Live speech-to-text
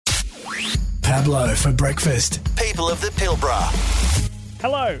Pablo for breakfast. People of the Pilbara.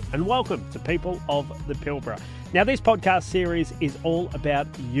 Hello and welcome to People of the Pilbara. Now this podcast series is all about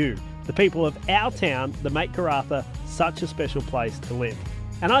you, the people of our town that make Karratha such a special place to live.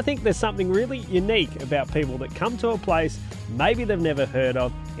 And I think there's something really unique about people that come to a place maybe they've never heard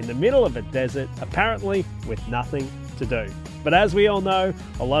of in the middle of a desert, apparently with nothing to do. But as we all know,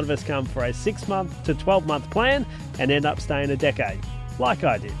 a lot of us come for a 6-month to 12-month plan and end up staying a decade, like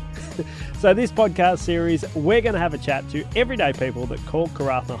I did. So this podcast series, we're going to have a chat to everyday people that call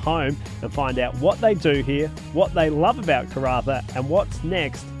Karratha home and find out what they do here, what they love about Karratha, and what's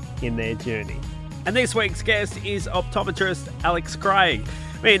next in their journey. And this week's guest is optometrist Alex Craig.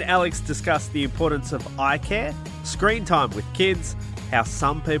 Me and Alex discussed the importance of eye care, screen time with kids, how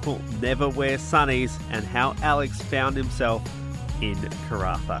some people never wear sunnies, and how Alex found himself in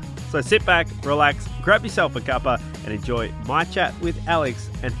Karratha. So sit back, relax, grab yourself a cuppa and enjoy my chat with Alex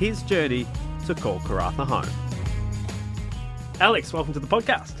and his journey to call Karratha home. Alex, welcome to the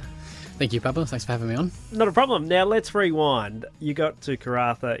podcast. Thank you, Pablo. Thanks for having me on. Not a problem. Now, let's rewind. You got to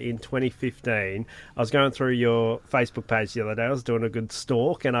Karratha in 2015. I was going through your Facebook page the other day. I was doing a good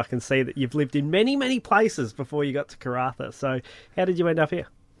stalk, and I can see that you've lived in many, many places before you got to Karratha. So how did you end up here?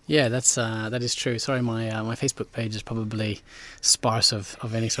 Yeah, that is true. Sorry, my Facebook page is probably sparse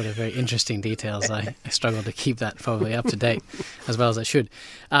of any sort of very interesting details. I struggle to keep that probably up to date as well as I should.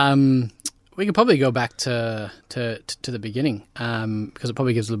 We could probably go back to the beginning because it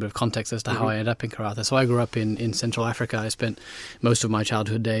probably gives a little bit of context as to how I ended up in Karratha. So I grew up in Central Africa. I spent most of my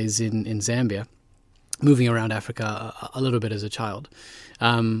childhood days in Zambia, moving around Africa a little bit as a child.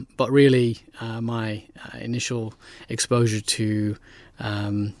 But really, my initial exposure to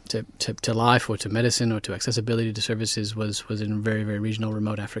life or to medicine or to accessibility to services was in very, very regional,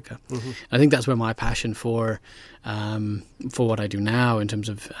 remote Africa. I think that's where my passion for what I do now in terms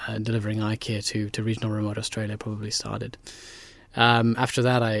of delivering eye care to regional, remote Australia probably started. After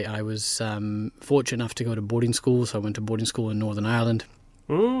that, I was fortunate enough to go to boarding school. So I went to boarding school in Northern Ireland.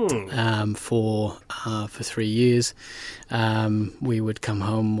 For 3 years. We would come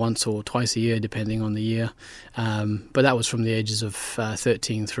home once or twice a year, depending on the year. But that was from the ages of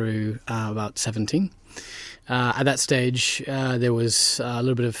 13 through about 17. At that stage, there was a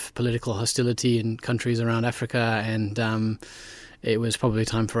little bit of political hostility in countries around Africa, and it was probably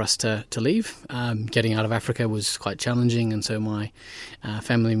time for us to leave. Getting out of Africa was quite challenging, and so my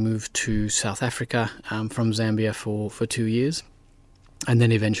family moved to South Africa from Zambia for 2 years. And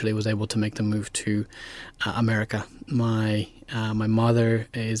then eventually was able to make the move to America. My mother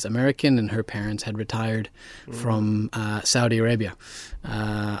is American, and her parents had retired from Saudi Arabia,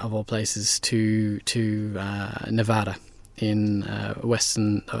 of all places, to Nevada in the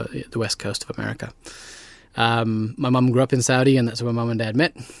west coast of America. My mum grew up in Saudi, and that's where mum and dad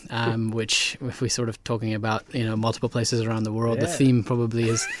met. Which, if we're sort of talking about multiple places around the world, the theme probably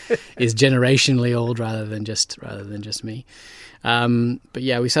is generationally old rather than just me. But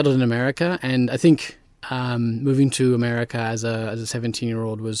yeah, we settled in America, and I think moving to America as a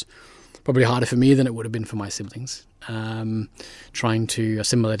 17-year-old was probably harder for me than it would have been for my siblings. Trying to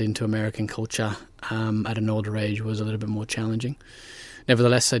assimilate into American culture at an older age was a little bit more challenging.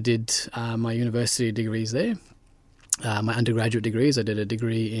 Nevertheless, I did my university degrees there. My undergraduate degrees, I did a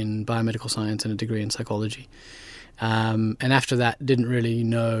degree in biomedical science and a degree in psychology. And after that, didn't really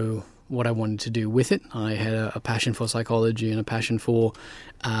know what I wanted to do with it. I had a passion for psychology and a passion for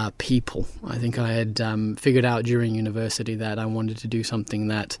people. I think I had figured out during university that I wanted to do something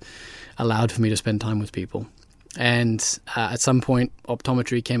that allowed for me to spend time with people. And at some point,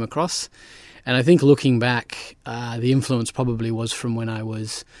 optometry came across. And I think looking back, the influence probably was from when I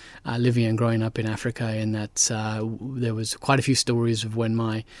was living and growing up in Africa, in that there was quite a few stories of when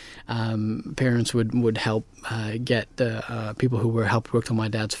my parents would help get people who worked on my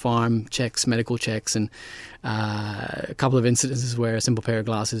dad's farm medical checks, and a couple of incidences where a simple pair of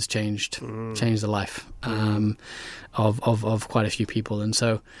glasses changed the life of quite a few people. And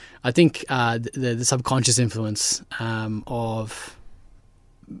so I think the subconscious influence of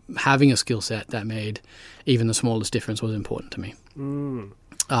having a skill set that made even the smallest difference was important to me.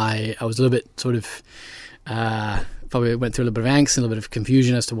 I was a little bit sort of probably went through a little bit of angst and a little bit of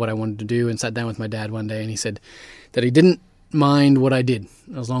confusion as to what I wanted to do, and sat down with my dad one day, and he said that he didn't mind what I did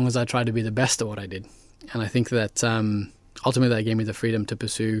as long as I tried to be the best at what I did. And I think that ultimately that gave me the freedom to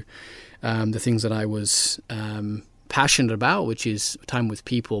pursue the things that I was passionate about, which is time with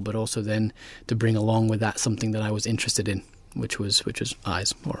people, but also then to bring along with that something that I was interested in, which was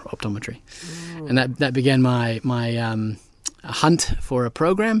eyes or optometry. And that began my hunt for a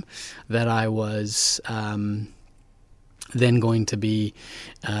program that I was then going to be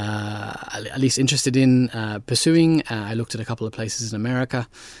at least interested in pursuing. I looked at a couple of places in America,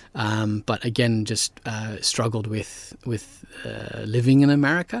 but again, just struggled with living in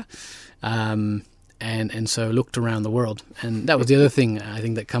America, and so looked around the world. And that was the other thing I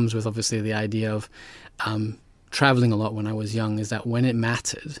think that comes with obviously the idea of traveling a lot when I was young, is that when it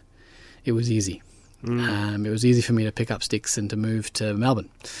mattered, it was easy. It was easy for me to pick up sticks and to move to Melbourne,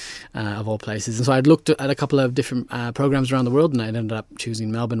 of all places. And so I'd looked at a couple of different programs around the world, and I'd ended up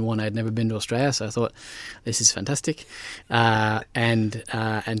choosing Melbourne. One, I'd never been to Australia, so I thought, this is fantastic. And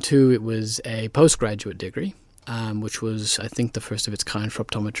two, it was a postgraduate degree, which was, I think, the first of its kind for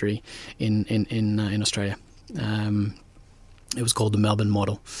optometry in Australia. It was called the Melbourne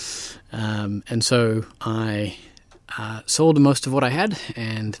Model. And so I sold most of what I had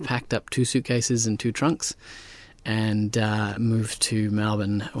and packed up 2 suitcases and 2 trunks and moved to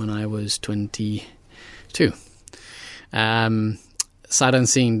Melbourne when I was 22. Sight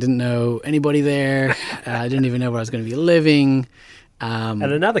unseen, didn't know anybody there. I didn't even know where I was going to be living. And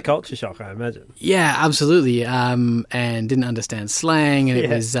another culture shock, I imagine. Yeah, absolutely. And didn't understand slang, and it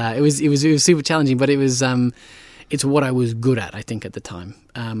was super challenging. But it was it's what I was good at, I think, at the time.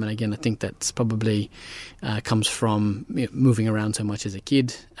 And again, I think that's probably comes from moving around so much as a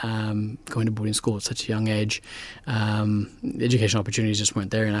kid, going to boarding school at such a young age. Education opportunities just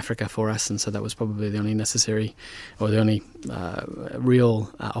weren't there in Africa for us, and so that was probably the only necessary or the only real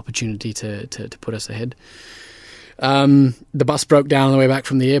opportunity to put us ahead. The bus broke down on the way back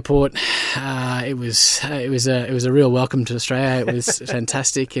from the airport. It was a real welcome to Australia. It was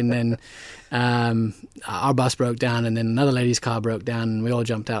fantastic, and then our bus broke down, and then another lady's car broke down, and we all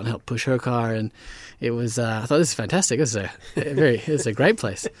jumped out and helped push her car. And it was I thought, this is fantastic. This is a great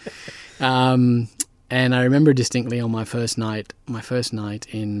place. And I remember distinctly on my first night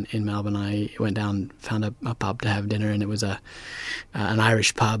in Melbourne, I went down, found a pub to have dinner, and it was an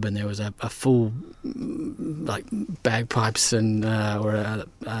Irish pub, and there was a full like bagpipes and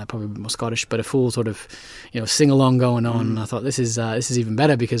probably more Scottish, but a full sort of sing along going on. And I thought, this is even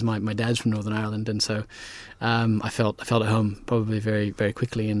better because my dad's from Northern Ireland, and so I felt at home probably very, very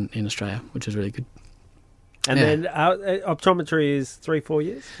quickly in Australia, which was really good. And then optometry is 3-4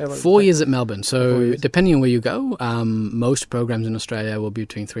 years? 4 years at Melbourne. So depending on where you go, most programs in Australia will be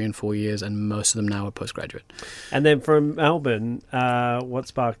between 3 and 4 years, and most of them now are postgraduate. And then from Melbourne, what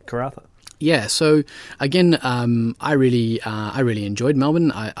sparked Karratha? Yeah, so again, I really enjoyed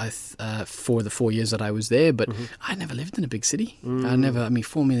Melbourne. I for the 4 years that I was there, but I never lived in a big city.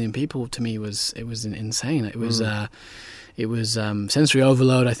 4 million people to me was insane. It was sensory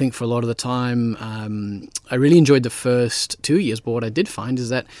overload, I think, for a lot of the time. I really enjoyed the first 2 years, but what I did find is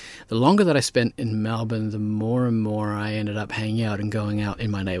that the longer that I spent in Melbourne, the more and more I ended up hanging out and going out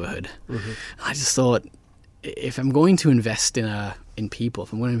in my neighbourhood. I just thought, if I'm going to invest in people,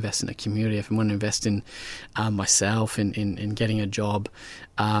 if I'm going to invest in a community, if I'm going to invest in myself, in getting a job,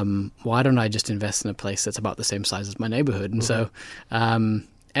 why don't I just invest in a place that's about the same size as my neighbourhood? And so...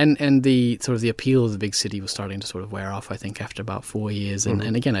 And the sort of the appeal of the big city was starting to sort of wear off, I think, after about 4 years.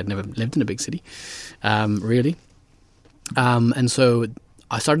 And again, I'd never lived in a big city, really. And so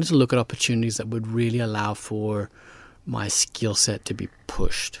I started to look at opportunities that would really allow for my skill set to be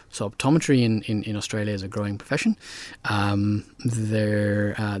pushed. So optometry in Australia is a growing profession.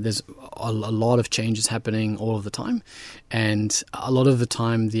 There's a lot of changes happening all of the time, and a lot of the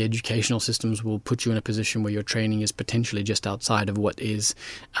time the educational systems will put you in a position where your training is potentially just outside of what is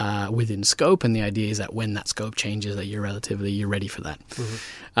within scope, and the idea is that when that scope changes, that you're ready for that.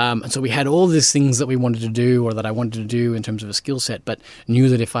 And so we had all these things that we wanted to do, or that I wanted to do in terms of a skill set, but knew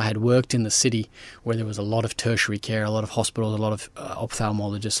that if I had worked in the city where there was a lot of tertiary care, a lot of hospitals, a lot of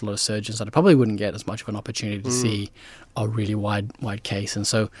ophthalmologists, a lot of surgeons, that I probably wouldn't get as much of an opportunity to see a really wide case. And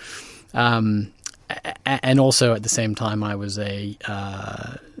so, and also at the same time, I was I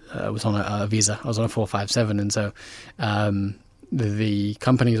was on a visa. I was on a 457, and so the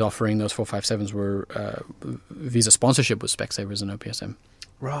companies offering those 457s were visa sponsorship with Specsavers and OPSM.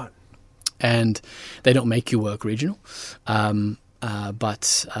 Right. And they don't make you work regional.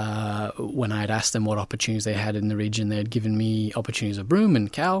 But when I had asked them what opportunities they had in the region, they had given me opportunities of Broome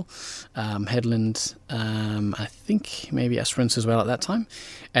and Cal, Headland, I think maybe Esperance as well at that time.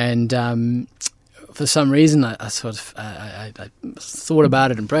 And for some reason, I thought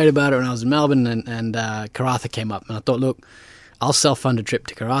about it and prayed about it when I was in Melbourne, and Karratha came up. And I thought, look, I'll self-fund a trip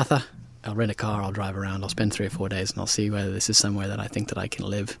to Karratha. I'll rent a car, I'll drive around, I'll spend 3 or 4 days, and I'll see whether this is somewhere that I think that I can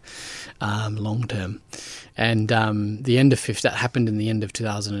live long term. And that happened in the end of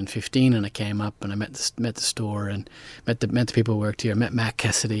 2015, and I came up and I met the store and met the people who worked here. I met Matt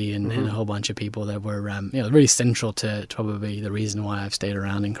Cassidy and a whole bunch of people that were really central to probably the reason why I've stayed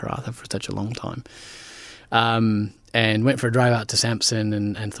around in Karratha for such a long time. And went for a drive out to Samson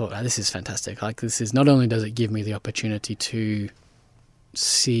and thought, this is fantastic. Like, this is, not only does it give me the opportunity to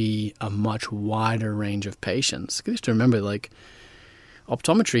see a much wider range of patients. You have to remember, like,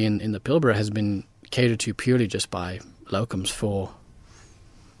 optometry in the Pilbara has been catered to purely just by locums for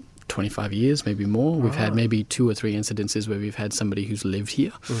 25 years, maybe more. We've had maybe 2 or 3 incidences where we've had somebody who's lived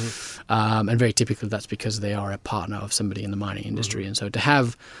here. And very typically that's because they are a partner of somebody in the mining industry. And so to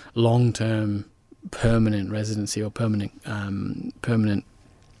have long-term permanent residency or permanent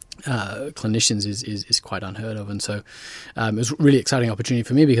clinicians is quite unheard of. And so it was a really exciting opportunity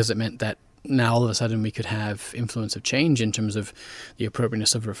for me, because it meant that now all of a sudden we could have influence of change in terms of the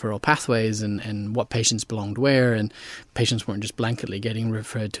appropriateness of referral pathways and what patients belonged where, and patients weren't just blanketly getting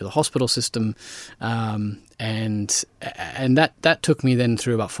referred to the hospital system. And that took me then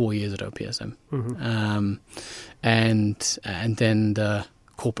through about 4 years at OPSM. And then the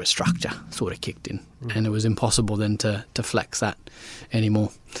corporate structure sort of kicked in, and it was impossible then to flex that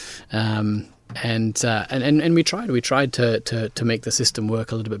anymore. And we tried to make the system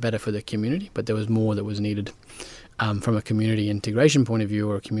work a little bit better for the community, but there was more that was needed from a community integration point of view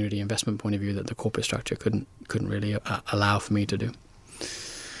or a community investment point of view that the corporate structure couldn't really allow for me to do.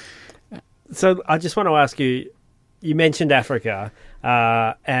 So I just want to ask you mentioned Africa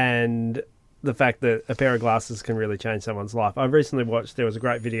and the fact that a pair of glasses can really change someone's life. I recently watched, there was a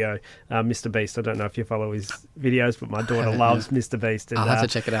great video, Mr. Beast. I don't know if you follow his videos, but my daughter loves Mr. Beast. And, I'll have to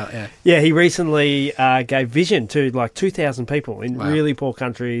check it out, yeah. Yeah, he recently gave vision to like 2,000 people in really poor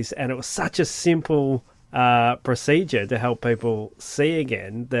countries, and it was such a simple procedure to help people see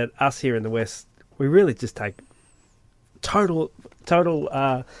again that us here in the West, we really just take total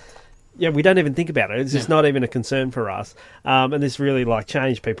we don't even think about it. It's just not even a concern for us. And this really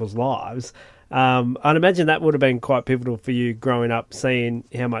changed people's lives. I'd imagine that would have been quite pivotal for you growing up, seeing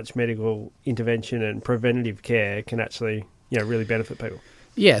how much medical intervention and preventative care can actually, really benefit people.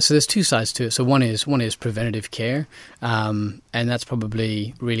 Yeah, so there's 2 sides to it. So one is preventative care, and that's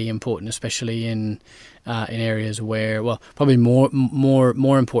probably really important, especially in areas where, probably more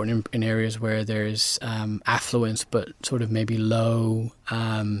important in areas where there's affluence but sort of maybe low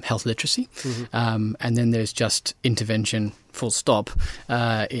health literacy, and then there's just intervention, full stop,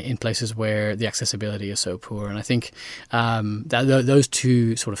 in places where the accessibility is so poor. And I think that those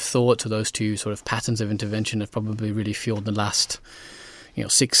 2 sort of thoughts, or those 2 sort of patterns of intervention, have probably really fueled the last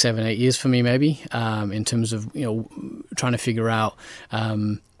 6, 7, 8 years for me, maybe, in terms of, trying to figure out,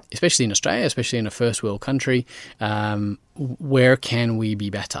 especially in Australia, especially in a first world country, where can we be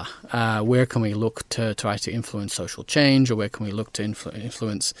better? Where can we look to try to influence social change, or where can we look to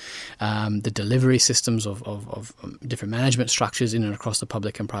influence the delivery systems of different management structures in and across the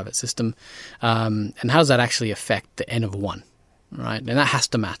public and private system? And how does that actually affect the N of 1? Right, and that has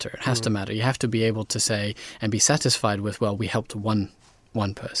to matter. It has to matter. You have to be able to say and be satisfied with, we helped one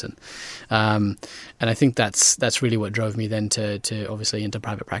person, and I think that's really what drove me then to obviously into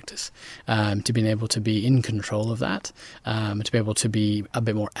private practice, to being able to be in control of that, to be able to be a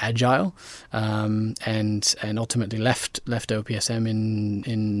bit more agile, and ultimately left OPSM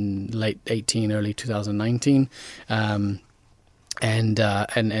in late 2018, early 2019. And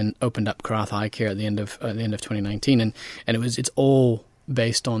opened up Karratha Eye Care at the end of 2019, and it's all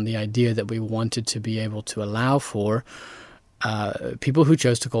based on the idea that we wanted to be able to allow for people who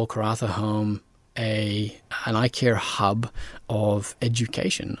chose to call Karratha home an eye care hub of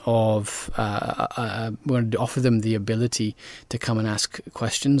education, we wanted to offer them the ability to come and ask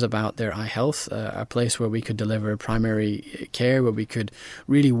questions about their eye health, a place where we could deliver primary care, where we could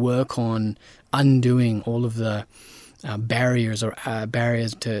really work on undoing all of the barriers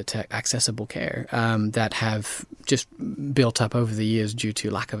to accessible care that have just built up over the years due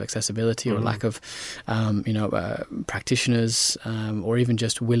to lack of accessibility or lack of practitioners, or even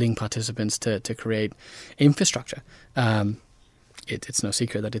just willing participants to create infrastructure. It's no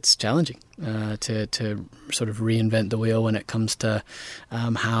secret that it's challenging to sort of reinvent the wheel when it comes to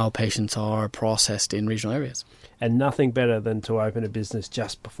how patients are processed in regional areas. And nothing better than to open a business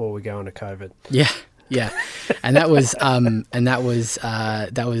just before we go into COVID. Yeah, and that was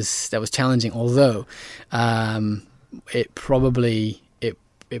challenging. Although it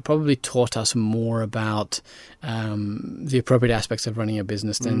it probably taught us more about the appropriate aspects of running a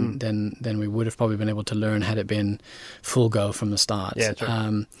business than we would have probably been able to learn had it been full go from the start. Yeah,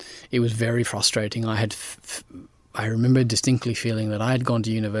 true. It was very frustrating. I remember distinctly feeling that I had gone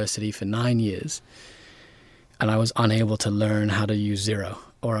to university for 9 years and I was unable to learn how to use Xero,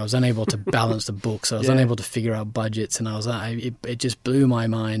 or I was unable to balance the books. I was unable to figure out budgets, and it just blew my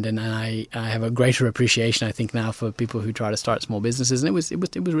mind. And I have a greater appreciation, I think, now for people who try to start small businesses. And it was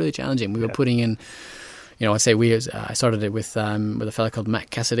really challenging. We were putting in, I started it with a fellow called Matt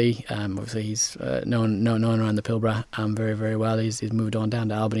Cassidy. Obviously, he's known around the Pilbara very, very well. He's moved on down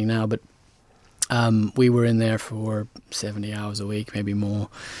to Albany now, but we were in there for 70 hours a week, maybe more.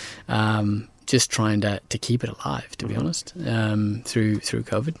 Just trying to keep it alive, to be honest, through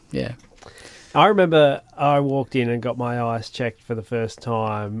COVID. Yeah. I remember I walked in and got my eyes checked for the first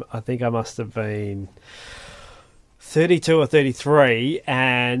time. I think I must have been 32 or 33,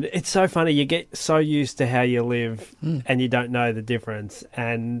 and it's so funny. You get so used to how you live and you don't know the difference.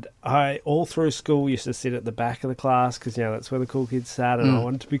 And I, all through school, used to sit at the back of the class because, that's where the cool kids sat, and I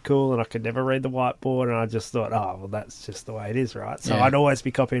wanted to be cool, and I could never read the whiteboard, and I just thought, oh, well, that's just the way it is, right? So I'd always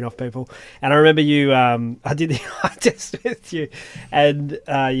be copying off people. And I remember you, I did the eye test with you, and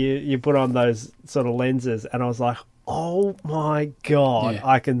you put on those sort of lenses, and I was like, oh my God,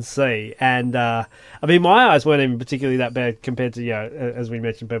 I can see. And my eyes weren't even particularly that bad compared to, as we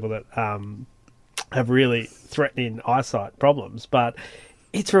mentioned, people that have really threatening eyesight problems. But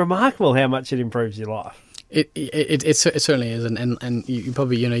it's remarkable how much it improves your life. It certainly is, and you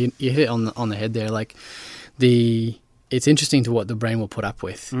probably you hit it on the head there. Like it's interesting to what the brain will put up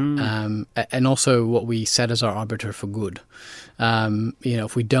with, and also what we set as our arbiter for good.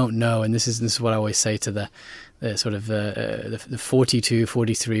 If we don't know, and this is what I always say to the sort of the 42,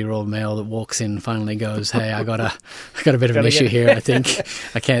 43-year-old male that walks in and finally goes, hey, I got a bit of an issue here. I think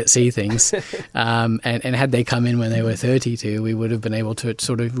I can't see things. And had they come in when they were 32, we would have been able to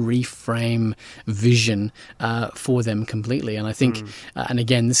sort of reframe vision for them completely. And I think, and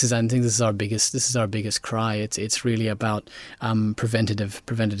again, this is our biggest cry. It's really about preventative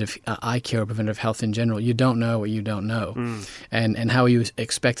eye care, preventative health in general. You don't know what you don't know, and how you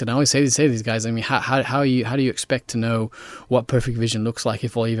expect it. I always say to these guys, I mean, how do you expect to know what perfect vision looks like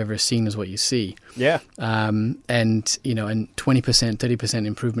if all you've ever seen is what you see? Yeah. And 20%, 30%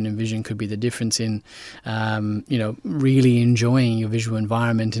 improvement in vision could be the difference in, really enjoying your visual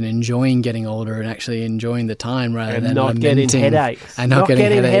environment and enjoying getting older and actually enjoying the time rather than not getting headaches. And not getting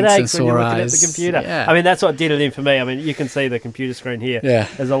headaches and when you're sore looking eyes. at the computer. Yeah. I mean, that's what did it in for me. I mean, you can see the computer screen here. Yeah.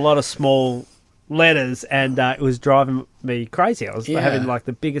 There's a lot of small letters, and it was driving me crazy. I was having like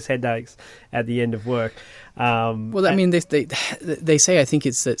the biggest headaches at the end of work. Well, I mean, they say, I think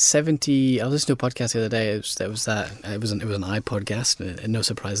it's that 70. I listened to a podcast the other day. It was an eye podcast, no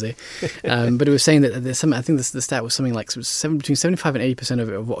surprise there. But it was saying that there's some. I think the stat was something like between 75 and 80%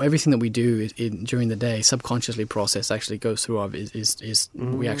 of everything that we do during the day, subconsciously processed, actually goes through our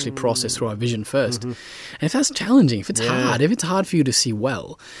we actually process through our vision first. And if that's challenging, if it's hard for you to see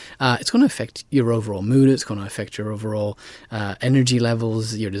well, it's going to affect your overall mood. It's going to affect your overall energy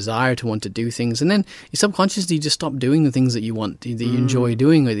levels, your desire to want to do things, and then you subconsciously just stop doing the things that you want, that you enjoy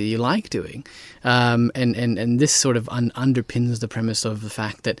doing, or that you like doing. And this sort of underpins the premise of the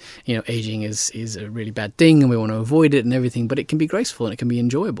fact that aging is a really bad thing, and we want to avoid it and everything. But it can be graceful and it can be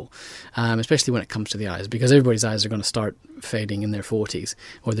enjoyable, especially when it comes to the eyes, because everybody's eyes are going to start fading in their 40s,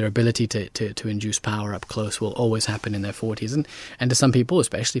 or their ability to induce power up close will always happen in their 40s. And to some people,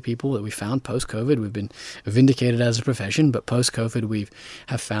 especially people that we found post-COVID, we've been vindicated as a profession, but post-COVID we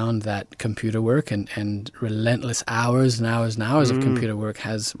have found that computer work and relentless hours and hours and hours of computer work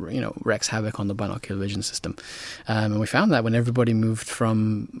wreaks havoc on the binocular vision system. And we found that when everybody moved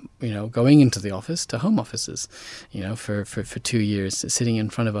from going into the office to home offices, for 2 years, sitting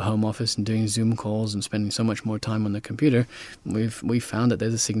in front of a home office and doing Zoom calls and spending so much more time on the computer, we've found that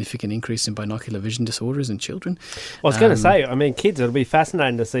there's a significant increase in binocular vision disorders in children. Well, I was going to say, I mean, kids, it'll be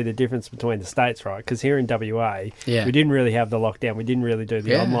fascinating to see the difference between the states, right? Because here in WA, we didn't really have the lockdown. We didn't really do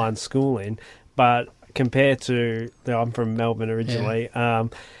the online schooling. But compared to, I'm from Melbourne originally,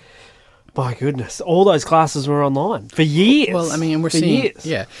 my goodness, all those classes were online for years. Well, I mean, and we're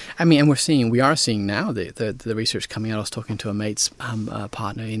seeing, we are seeing now the research coming out. I was talking to a mate's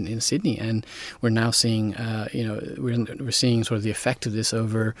partner in Sydney, and we're now seeing, we're seeing sort of the effect of this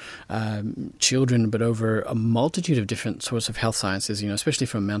over children, but over a multitude of different sorts of health sciences, especially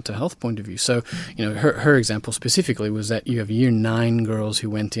from a mental health point of view. So, her example specifically was that you have year 9 girls who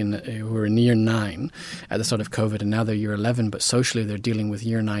went in, who were in year 9 at the start of COVID, and now they're year 11, but socially they're dealing with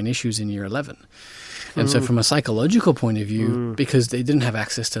year 9 issues in year 11. And so from a psychological point of view, because they didn't have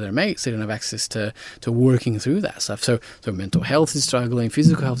access to their mates, they didn't have access to working through that stuff. So mental health is struggling,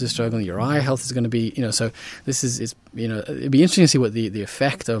 physical health is struggling, your eye health is going to be, so this is it'd be interesting to see what the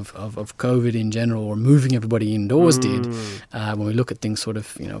effect of COVID in general, or moving everybody indoors did when we look at things sort of,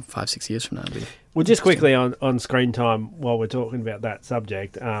 5-6 years from now. Well, just quickly on screen time while we're talking about that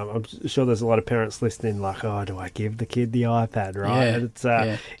subject, I'm sure there's a lot of parents listening like, oh, do I give the kid the iPad, right? Yeah, and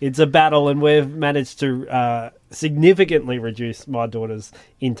it's a battle, and we've managed to significantly reduce my daughter's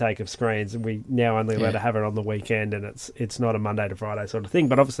intake of screens, and we now only let her have it on the weekend, and it's not a Monday to Friday sort of thing,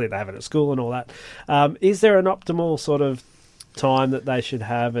 but obviously they have it at school and all that. Is there an optimal sort of time that they should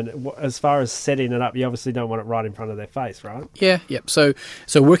have, and as far as setting it up, you obviously don't want it right in front of their face, right? So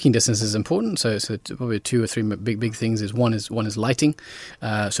working distance is important. So probably 2 or 3 big things is one is lighting.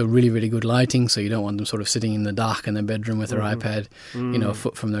 So really, really good lighting. So you don't want them sort of sitting in the dark in their bedroom with their iPad, a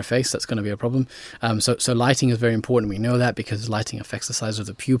foot from their face. That's going to be a problem. So lighting is very important. We know that because lighting affects the size of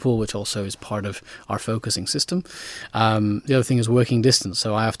the pupil, which also is part of our focusing system. The other thing is working distance.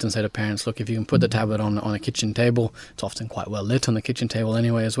 So I often say to parents, look, if you can put the tablet on a kitchen table, it's often quite well lit on the kitchen table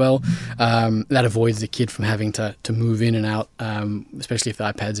anyway as well. That avoids the kid from having to move in and out, especially if the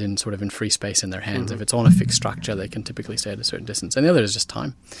iPad's in sort of in free space in their hands. If it's on a fixed structure, they can typically stay at a certain distance. And the other is just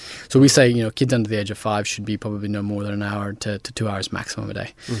time. So we say, kids under the age of 5 should be probably no more than an hour to 2 hours maximum a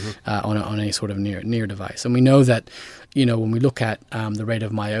day on any sort of near device. And we know that, when we look at the rate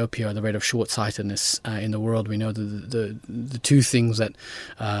of myopia or the rate of short-sightedness in the world, we know that the two things that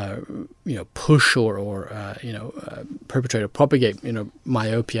push or perpetrate or propagate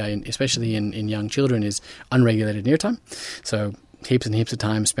myopia, especially in young children, is unregulated near time. So heaps and heaps of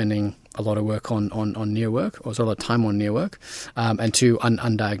time spending a lot of work on near work, or a lot of time on near work, and 2,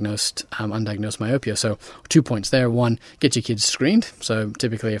 undiagnosed myopia. So 2 points there. 1, get your kids screened. So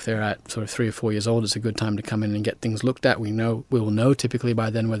typically if they're at sort of 3 or 4 years old, it's a good time to come in and get things looked at. We will know typically by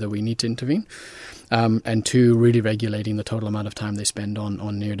then whether we need to intervene. And 2, really regulating the total amount of time they spend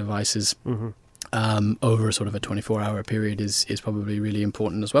on near devices. Over sort of a 24-hour period is probably really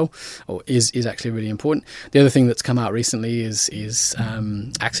important as well, or is actually really important. The other thing that's come out recently is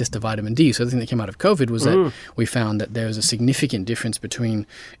access to vitamin D. So the thing that came out of COVID was that we found that there was a significant difference between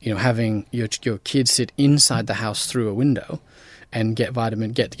having your kids sit inside the house through a window and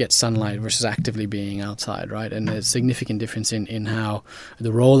get sunlight versus actively being outside, right? And there's a significant difference in how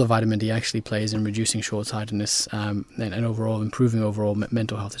the role that vitamin D actually plays in reducing short-sightedness and overall improving overall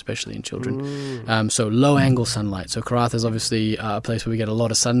mental health, especially in children. So low-angle sunlight. So Karratha is obviously a place where we get a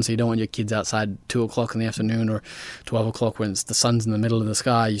lot of sun, so you don't want your kids outside 2 o'clock in the afternoon or 12 o'clock when the sun's in the middle of the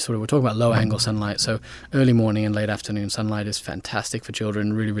sky. We're talking about low-angle sunlight. So early morning and late afternoon sunlight is fantastic for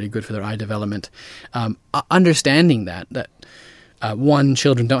children, really, really good for their eye development. Understanding that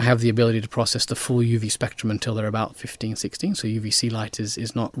children don't have the ability to process the full UV spectrum until they're about 15, 16. So UVC light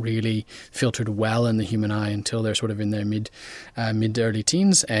is not really filtered well in the human eye until they're sort of in their mid to early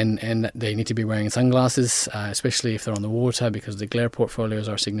teens. And they need to be wearing sunglasses, especially if they're on the water, because the glare portfolios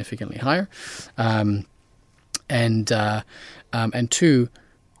are significantly higher. And 2,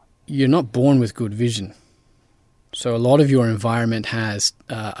 you're not born with good vision. So a lot of your environment has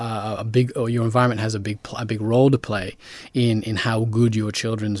a big role to play in how good your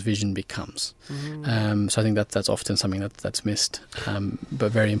children's vision becomes. So I think that's often something that's missed,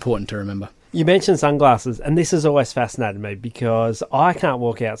 but very important to remember. You mentioned sunglasses, and this has always fascinated me because I can't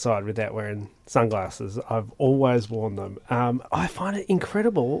walk outside without wearing sunglasses. I've always worn them. I find it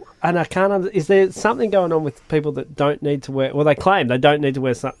incredible, and I can't is there something going on with people that don't need to wear, well, they claim they don't need to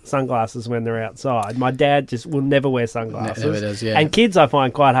wear sunglasses when they're outside. My dad just will never wear sunglasses. Never does, yeah. And kids I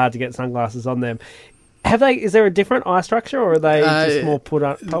find quite hard to get sunglasses on them. Is there a different eye structure, or are they just more put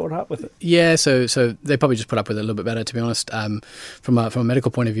up with it? Yeah, so they probably just put up with it a little bit better, to be honest. From a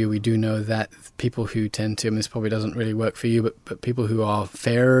medical point of view, we do know that people who tend to, and this probably doesn't really work for you, but people who are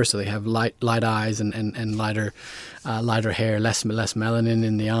fairer, so they have light eyes and lighter hair, less melanin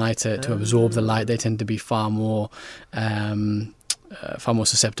in the eye to absorb the light, they tend to be far more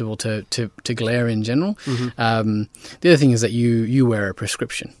susceptible to glare in general. The other thing is that you wear a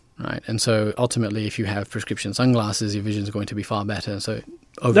prescription. Right, and so ultimately, if you have prescription sunglasses, your vision is going to be far better. So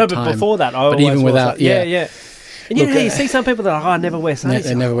over time, but before that, even without, yeah. And you see some people that are like, I never wear sunnies.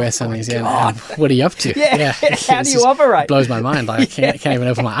 They never wear sunnies, yeah. What are you up to? Yeah. How do you operate? It blows my mind. Like, I can't even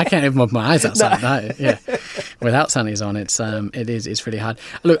open my eyes outside. No. Yeah. Without sunnies on, it's really hard.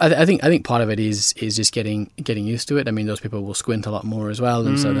 Look, I think part of it is just getting used to it. I mean, those people will squint a lot more as well,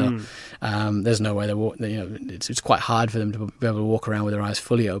 and so there's no way it's quite hard for them to be able to walk around with their eyes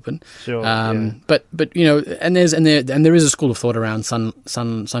fully open. Sure. But and there is a school of thought around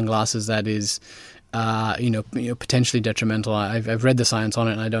sunglasses that is potentially detrimental. I've read the science on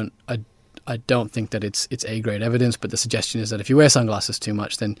it, and I don't think that it's A-grade evidence. But the suggestion is that if you wear sunglasses too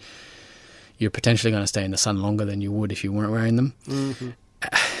much, then you're potentially going to stay in the sun longer than you would if you weren't wearing them. Mm-hmm.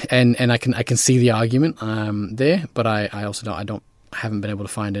 And I can see the argument there, but I also haven't been able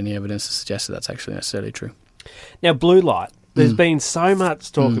to find any evidence to suggest that that's actually necessarily true. Now, blue light. There's been so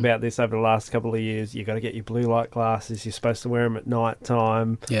much talk about this over the last couple of years. You've got to get your blue light glasses. You're supposed to wear them at night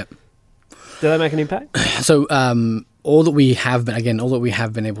time. Yep. Do they make an impact? So all that we have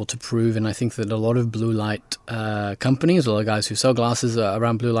been able to prove, and I think that a lot of blue light companies, a lot of guys who sell glasses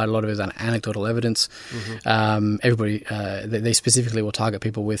around blue light, a lot of it is anecdotal evidence. Mm-hmm. Everybody, they specifically will target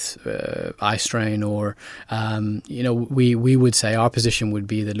people with eye strain, or we would say our position would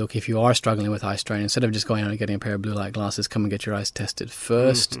be that, look, if you are struggling with eye strain, instead of just going out and getting a pair of blue light glasses, come and get your eyes tested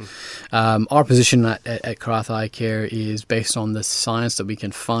first. Mm-hmm. Our position at Karratha Eye Care is based on the science that we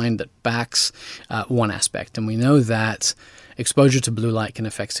can find that backs one aspect, and we know that exposure to blue light can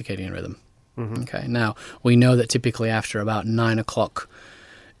affect circadian rhythm. Mm-hmm. Okay. Now, we know that typically after about 9 o'clock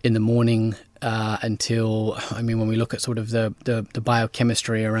in the morning until, when we look at sort of the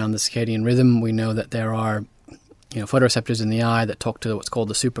biochemistry around the circadian rhythm, we know that there are photoreceptors in the eye that talk to what's called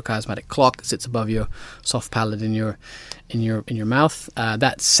the suprachiasmatic clock that sits above your soft palate in your mouth.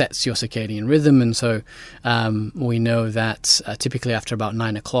 That sets your circadian rhythm, and so we know that typically after about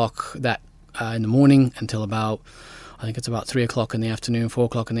 9 o'clock that in the morning until about, I think it's about 3 o'clock in the afternoon, 4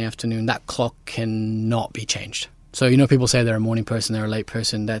 o'clock in the afternoon, that clock cannot be changed. So, people say they're a morning person, they're a late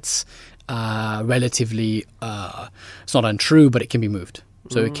person. That's relatively, it's not untrue, but it can be moved.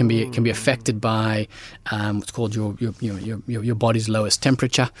 So it can be affected by what's called your body's lowest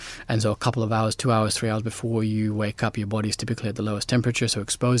temperature. And so a couple of hours, 2 hours, 3 hours before you wake up, your body is typically at the lowest temperature. So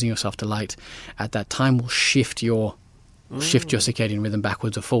exposing yourself to light at that time will shift your circadian rhythm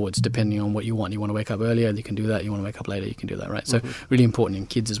backwards or forwards, depending on what you want. You want to wake up earlier, you can do that. You want to wake up later, you can do that, right? So really important in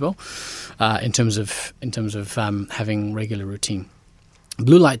kids as well, in terms of having regular routine.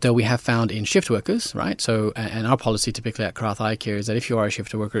 Blue light, though, we have found in shift workers, right? So, and our policy typically at Karratha Eye Care is that if you are a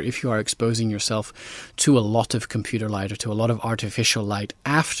shift worker, if you are exposing yourself to a lot of computer light or to a lot of artificial light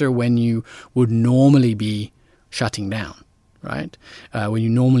after when you would normally be shutting down, right? When you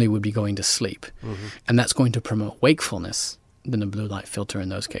normally would be going to sleep. Mm-hmm. And that's going to promote wakefulness, then a blue light filter in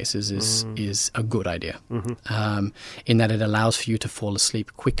those cases is a good idea. Mm-hmm. In that it allows for you to fall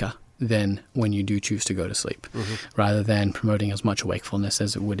asleep quicker than when you do choose to go to sleep, rather than promoting as much wakefulness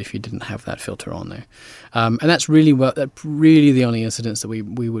as it would if you didn't have that filter on there. And that's really the only incidence that we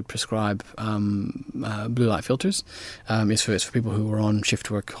would prescribe blue light filters. Is for people who are on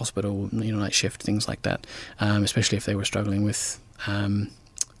shift work, hospital, night shift, things like that, especially if they were struggling with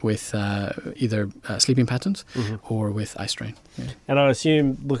either sleeping patterns or with eye strain. Yeah. And I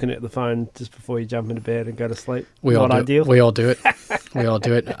assume looking at the phone just before you jump into bed and go to sleep, not ideal? We all do it. We all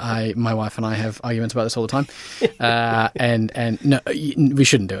do it. My wife and I have arguments about this all the time. And no, we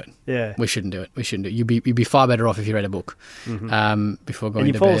shouldn't do it. Yeah. We shouldn't do it. You'd be far better off if you read a book before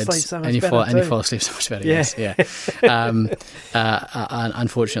going to bed. And you fall asleep so much better. Yeah. Yes, yeah.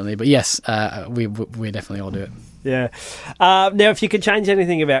 Unfortunately. But yes, we definitely all do it. Yeah. Now, if you could change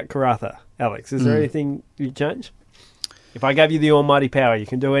anything about Karratha, Alex, is there anything you'd change? If I gave you the almighty power, you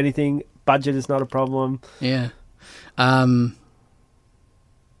can do anything. Budget is not a problem. Yeah.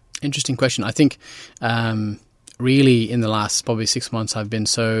 Interesting question. I think really in the last probably 6 months I've been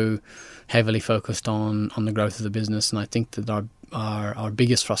so heavily focused on the growth of the business, and I think that our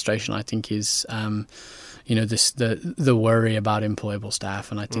biggest frustration, I think, is the worry about employable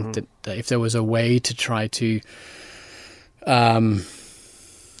staff. And I think that if there was a way to try to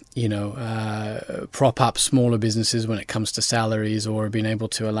prop up smaller businesses when it comes to salaries, or being able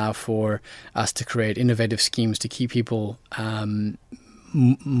to allow for us to create innovative schemes to keep people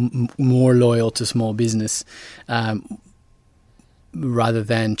more loyal to small business, rather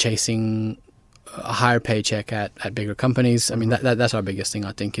than chasing a higher paycheck at bigger companies. I mean, that's our biggest thing,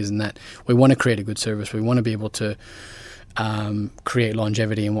 I think, is in that we want to create a good service. We want to be able to create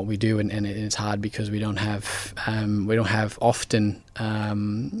longevity in what we do, and it's hard because we don't have often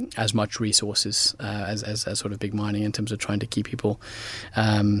as much resources as sort of big mining in terms of trying to keep people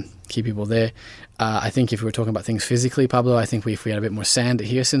there. I think if we were talking about things physically, Pablo, I think if we had a bit more sand at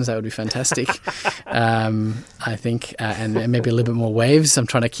Hearsons, that would be fantastic. I think, and maybe a little bit more waves. I'm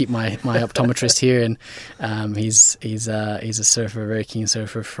trying to keep my optometrist here, and he's a surfer, a very keen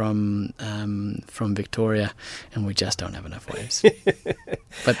surfer from Victoria, and we just don't have enough waves.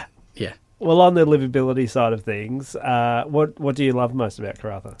 But yeah. Well, on the livability side of things, what do you love most about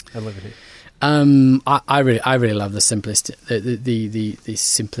Karratha and living here? I really love the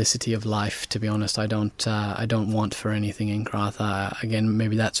simplicity of life. To be honest, I don't want for anything in Karratha. Again,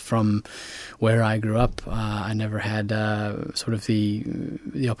 maybe that's from where I grew up. I never had sort of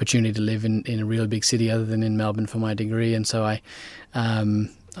the opportunity to live in a real big city other than in Melbourne for my degree, and so I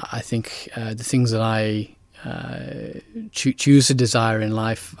think the things that I choose to desire in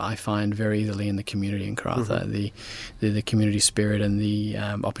life, I find very easily in the community in Karratha. The community spirit and the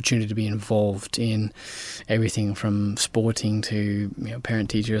opportunity to be involved in everything from sporting to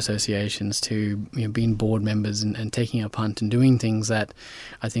parent-teacher associations to being board members and taking a punt and doing things that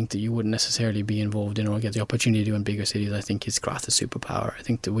I think that you wouldn't necessarily be involved in or get the opportunity to do in bigger cities. I think is Karratha's superpower. I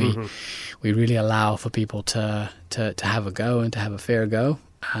think that we really allow for people to have a go and to have a fair go.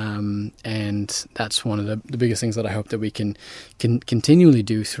 And that's one of the biggest things that I hope that we can continually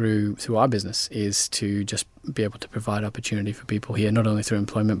do through our business, is to just be able to provide opportunity for people here, not only through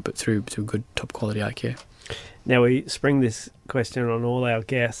employment but through good top quality eye care. Now we spring this question on all our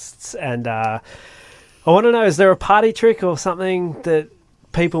guests, and I want to know, is there a party trick or something that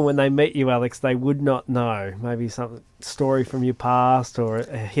people, when they meet you, Alex, they would not know? Maybe some story from your past or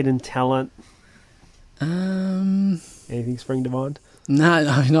a hidden talent? Anything spring to mind? No,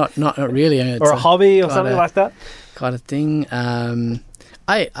 not really. Or a hobby or something like that? Kind of thing.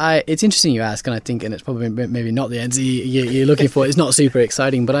 It's interesting you ask, and I think, and it's probably maybe not the answer you're looking for. It's not super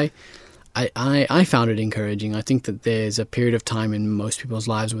exciting, but I found it encouraging. I think that there's a period of time in most people's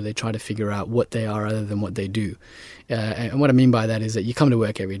lives where they try to figure out what they are other than what they do. And what I mean by that is that you come to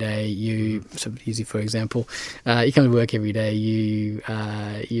work every day. So easy, for example, you come to work every day. You're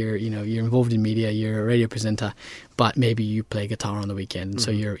involved in media. You're a radio presenter, but maybe you play guitar on the weekend.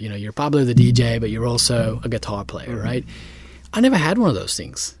 So you're Pablo the DJ, but you're also a guitar player, right? I never had one of those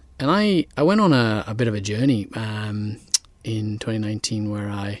things, and I went on a bit of a journey in 2019 where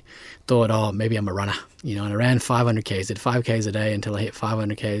I thought, maybe I'm a runner, and I ran 500Ks, did 5Ks a day until I hit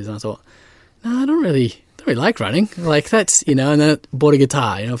 500Ks, and I thought, no, I don't really like running, like that's, and then I bought a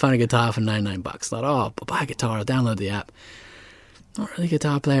guitar, found a guitar for $99, thought, I'll buy a guitar, I'll download the app. Not really a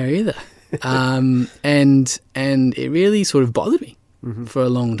guitar player either. And it really sort of bothered me for a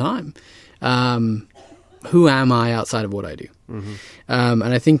long time. Who am I outside of what I do? And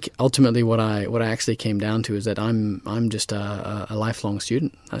I think ultimately what I actually came down to is that I'm just a lifelong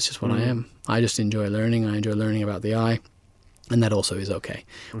student. That's just what I am. I just enjoy learning. I enjoy learning about the eye, and that also is okay.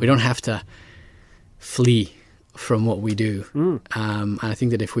 We don't have to flee from what we do. And I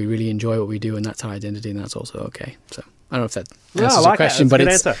think that if we really enjoy what we do and that's our identity, then that's also okay. So I don't know if that answers your question, but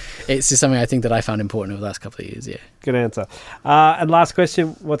it's just something I think that I found important over the last couple of years. Yeah, good answer. And last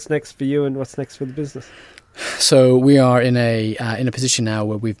question: what's next for you, and what's next for the business? So we are in a position now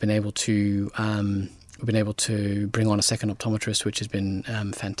where we've been able to bring on a second optometrist, which has been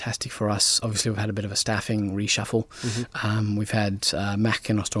fantastic for us. Obviously, we've had a bit of a staffing reshuffle. We've had Mac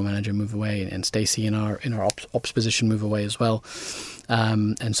and our store manager move away, and Stacey in our ops position move away as well.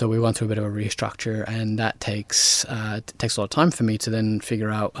 And so we went through a bit of a restructure, and that takes a lot of time for me to then figure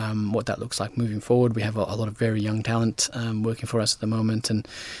out what that looks like moving forward. We have a lot of very young talent working for us at the moment, and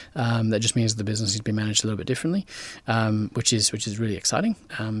that just means the business needs to be managed a little bit differently, which is really exciting.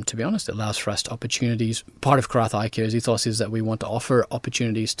 To be honest, it allows for us to opportunities. Part of Karratha Eye Care's ethos is that we want to offer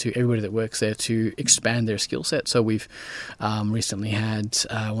opportunities to everybody that works there to expand their skill set. So we've recently had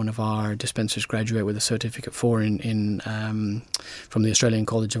one of our dispensers graduate with a Certificate 4 from the Australian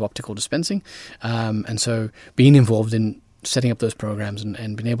College of Optical Dispensing, and so being involved in setting up those programs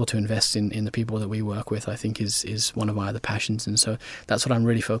and being able to invest in the people that we work with, I think is one of my other passions, and so that's what I'm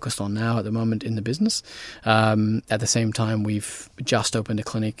really focused on now at the moment in the business. At the same time, we've just opened a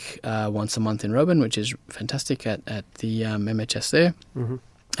clinic once a month in Roban, which is fantastic at the MHS there.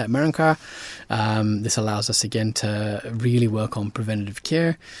 At Marankar. This allows us again to really work on preventative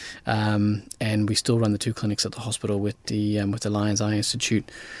care, and we still run the 2 clinics at the hospital with the Lions Eye Institute.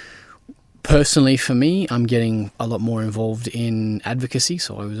 Personally, for me, I'm getting a lot more involved in advocacy.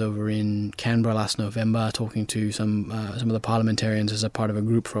 So I was over in Canberra last November talking to some of the parliamentarians as a part of a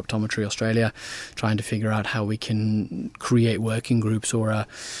group for Optometry Australia, trying to figure out how we can create working groups or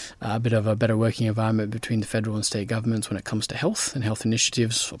a bit of a better working environment between the federal and state governments when it comes to health and health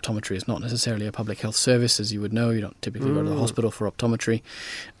initiatives. Optometry is not necessarily a public health service, as you would know. You don't typically go to the hospital for optometry,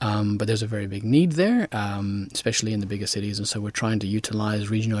 but there's a very big need there, especially in the bigger cities. And so we're trying to utilize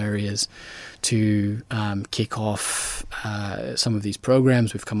regional areas to kick off some of these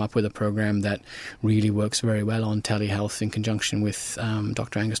programs. We've come up with a program that really works very well on telehealth in conjunction with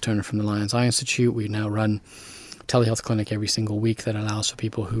Dr. Angus Turner from the Lions Eye Institute. We now run telehealth clinic every single week that allows for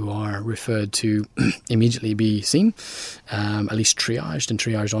people who are referred to immediately be seen, at least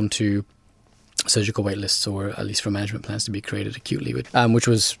triaged onto surgical wait lists, or at least for management plans to be created acutely, which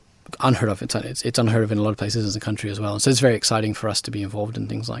was unheard of. It's unheard of in a lot of places in the country as well. So it's very exciting for us to be involved in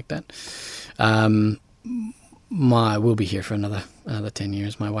things like that. We'll be here for another 10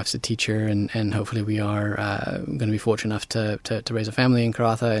 years. My wife's a teacher, and hopefully we are going to be fortunate enough to raise a family in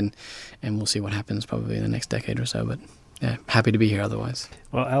Karratha, and we'll see what happens probably in the next decade or so. But yeah, happy to be here otherwise.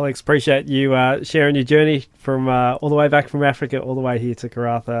 Well, Alex, appreciate you sharing your journey from all the way back from Africa all the way here to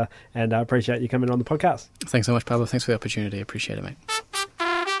Karratha, and I appreciate you coming on the podcast. Thanks so much, Pablo. Thanks for the opportunity. I appreciate it, mate.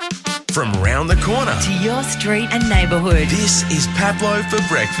 From round the corner to your street and neighbourhood, this is Pablo for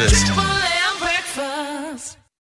breakfast.